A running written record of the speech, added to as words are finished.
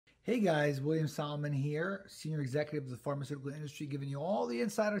Hey guys, William Solomon here, Senior Executive of the pharmaceutical industry, giving you all the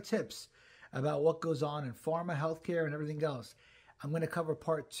insider tips about what goes on in pharma, healthcare, and everything else. I'm going to cover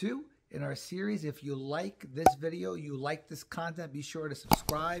part 2 in our series. If you like this video, you like this content, be sure to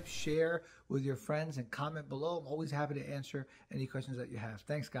subscribe, share with your friends, and comment below. I'm always happy to answer any questions that you have.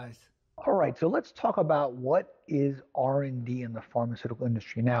 Thanks, guys. All right, so let's talk about what is R&D in the pharmaceutical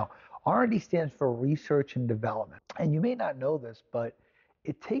industry. Now, R&D stands for research and development. And you may not know this, but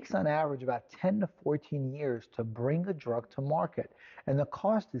it takes on average about 10 to 14 years to bring a drug to market. And the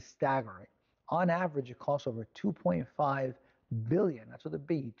cost is staggering. On average, it costs over $2.5 billion, that's with a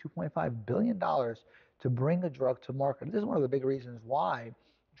B, $2.5 billion to bring a drug to market. This is one of the big reasons why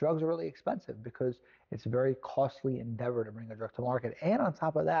drugs are really expensive, because it's a very costly endeavor to bring a drug to market. And on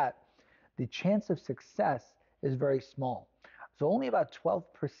top of that, the chance of success is very small. So only about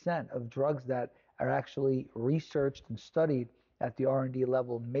 12% of drugs that are actually researched and studied at the R&D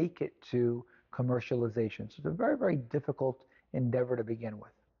level make it to commercialization. So it's a very, very difficult endeavor to begin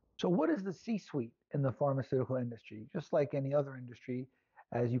with. So what is the C-suite in the pharmaceutical industry? Just like any other industry,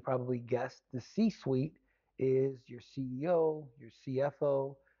 as you probably guessed, the C-suite is your CEO, your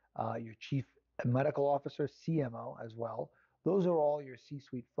CFO, your chief medical officer, CMO as well. Those are all your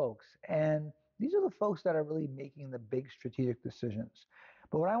C-suite folks. And these are the folks that are really making the big strategic decisions.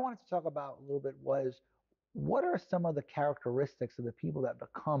 But what I wanted to talk about a little bit was, what are some of the characteristics of the people that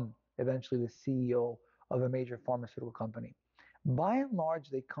become eventually the CEO of a major pharmaceutical company? By and large,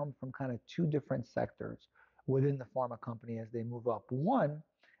 they come from kind of two different sectors within the pharma company as they move up. One,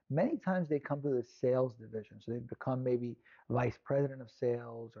 many times they come to the sales division. So they become maybe vice president of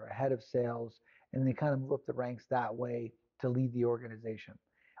sales or a head of sales, and they kind of move up the ranks that way to lead the organization.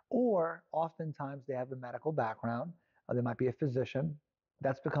 Or oftentimes they have a medical background. They might be a physician.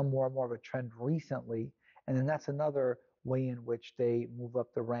 That's become more and more of a trend recently. And then that's another way in which they move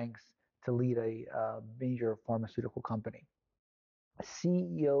up the ranks to lead a major pharmaceutical company.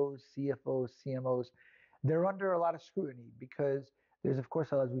 CEOs, CFOs, CMOs, they're under a lot of scrutiny because there's, of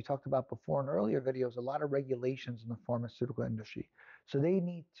course, as we talked about before in earlier videos, a lot of regulations in the pharmaceutical industry. So they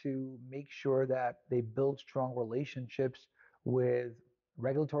need to make sure that they build strong relationships with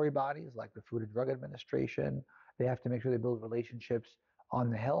regulatory bodies like the Food and Drug Administration. They have to make sure they build relationships on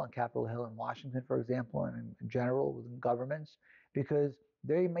the Hill, on Capitol Hill in Washington, for example, and in general within governments, because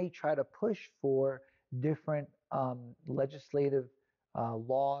they may try to push for different legislative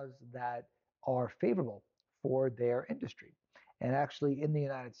laws that are favorable for their industry. And actually, in the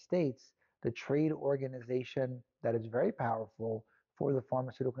United States, the trade organization that is very powerful for the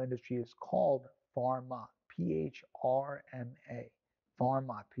pharmaceutical industry is called PHrMA, PHrMA,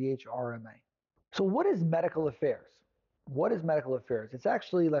 PHrMA, PHrMA. So what is medical affairs? What is medical affairs? It's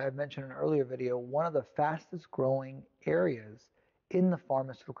actually, like I mentioned in an earlier video, one of the fastest growing areas in the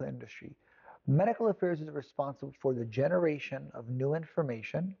pharmaceutical industry. Medical affairs is responsible for the generation of new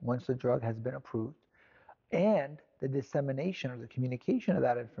information once the drug has been approved, and the dissemination or the communication of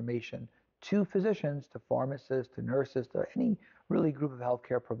that information to physicians, to pharmacists, to nurses, to any really group of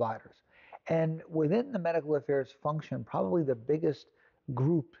healthcare providers. And within the medical affairs function, probably the biggest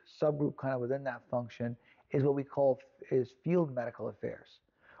group, subgroup kind of within that function is what we call is field medical affairs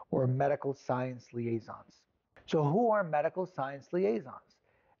or medical science liaisons. So who are medical science liaisons,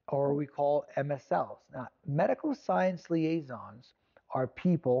 or we call MSLs? Now, medical science liaisons are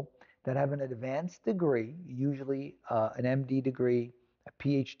people that have an advanced degree, usually an MD degree, a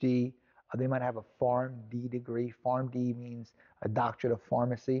PhD. They might have a PharmD degree. PharmD means a doctorate of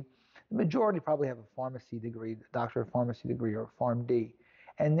pharmacy. The majority probably have a pharmacy degree, a doctorate of pharmacy degree, or PharmD.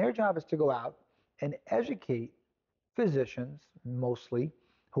 And their job is to go out and educate physicians, mostly,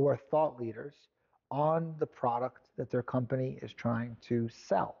 who are thought leaders, on the product that their company is trying to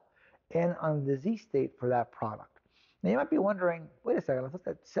sell and on the disease state for that product. Now, you might be wondering, wait a second, I thought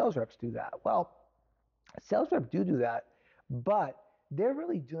that sales reps do that. Well, sales reps do that, but they're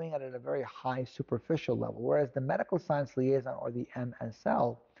really doing it at a very high superficial level, whereas the medical science liaison, or the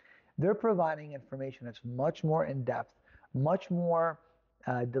MSL, they're providing information that's much more in-depth, much more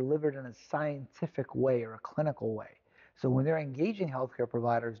delivered in a scientific way or a clinical way. So when they're engaging healthcare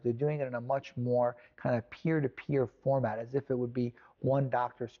providers, they're doing it in a much more kind of peer-to-peer format, as if it would be one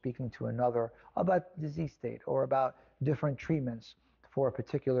doctor speaking to another about disease state or about different treatments for a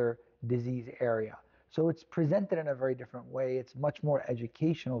particular disease area. So it's presented in a very different way. It's much more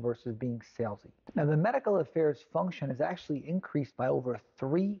educational versus being salesy. Now, the medical affairs function has actually increased by over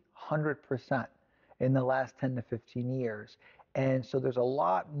 300% in the last 10 to 15 years. And so there's a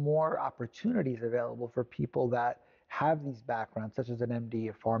lot more opportunities available for people that have these backgrounds, such as an MD,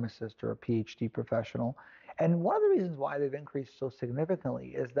 a pharmacist, or a PhD professional. And one of the reasons why they've increased so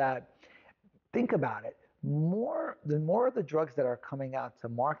significantly is that, think about it, the more of the drugs that are coming out to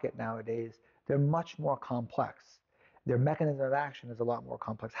market nowadays, they're much more complex. Their mechanism of action is a lot more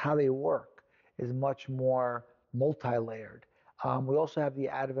complex. How they work is much more multi-layered. We also have the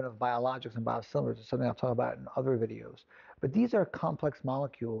advent of biologics and biosimilars. It's something I'll talk about in other videos. But these are complex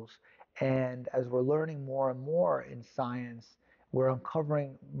molecules, and as we're learning more and more in science, we're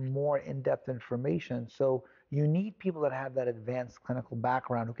uncovering more in-depth information. So you need people that have that advanced clinical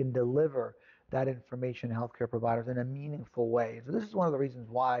background who can deliver that information to healthcare providers in a meaningful way. So this is one of the reasons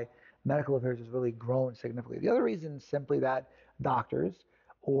why medical affairs has really grown significantly. The other reason is simply that doctors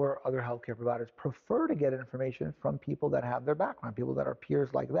or other healthcare providers prefer to get information from people that have their background, people that are peers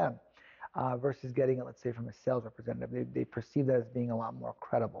like them, versus getting it, let's say, from a sales representative. They perceive that as being a lot more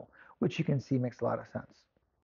credible, which you can see makes a lot of sense.